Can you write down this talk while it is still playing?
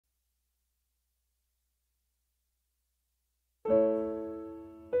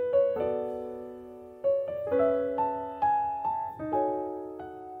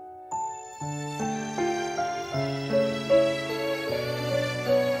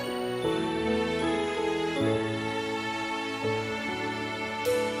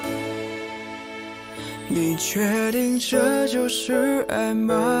你确定这就是爱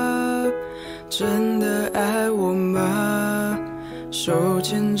吗？真的爱我吗？手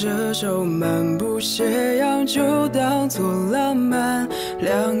牵着手漫步斜阳，就当作浪漫，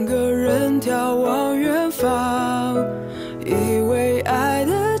两个人眺望远方，以为爱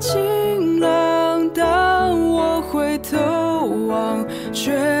的晴朗。当我回头望，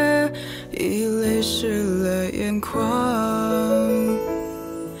却已泪湿了眼眶。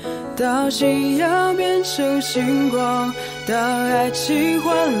当信仰变成星光，当爱情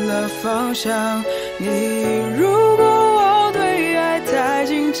换了方向，你如果我对爱太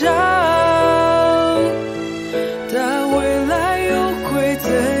紧张，但未来又会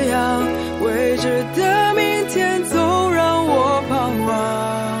怎样？未知的明天总让我彷徨，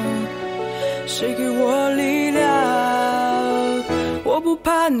谁给我力量？我不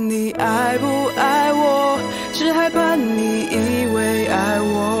怕你爱不爱我，只害怕你以为爱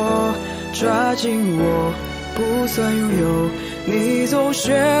我，抓紧我不算拥有，你总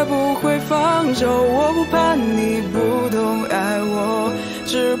学不会放手。我不怕你不懂爱我，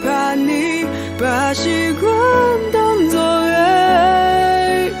只怕你把习惯当作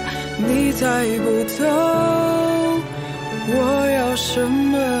爱，你猜不透我要什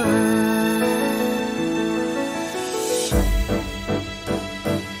么。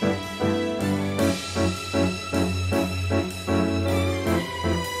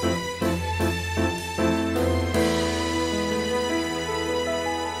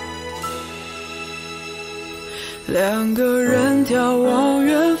两个人眺望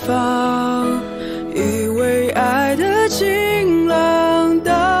远方，以为爱的晴朗。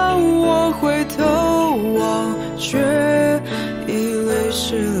当我回头望，却已泪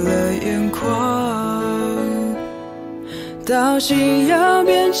湿了眼眶。当信仰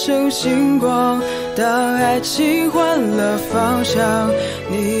变成星光，当爱情换了方向，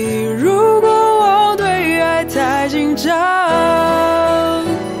你如果我对爱太紧张，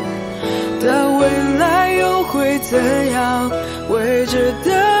但未来又会怎样？未知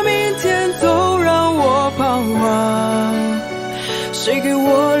的明天总让我彷徨，谁给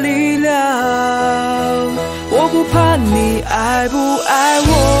我力量？我不怕你爱不爱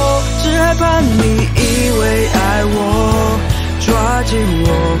我，只害怕你以为爱我，抓紧我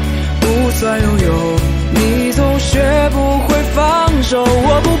不算拥有，你总学不会放手。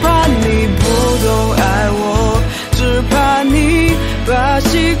我不怕你不懂爱我，只怕你把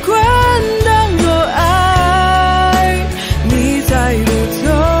习惯当作爱，你猜不透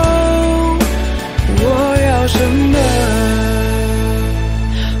我要什么。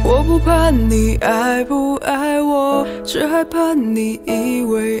我不怕你爱不爱我，只害怕你以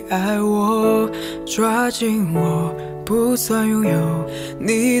为爱我，抓紧我不算拥有，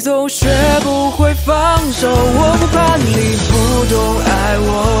你总学不会放手。我不怕你不懂爱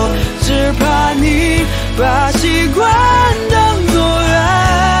我，只怕你把习惯当作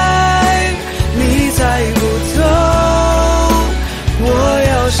爱，你猜不透我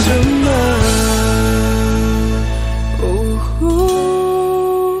要什么，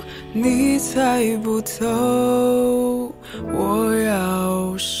你猜不透我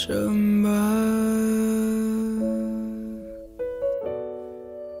要什么。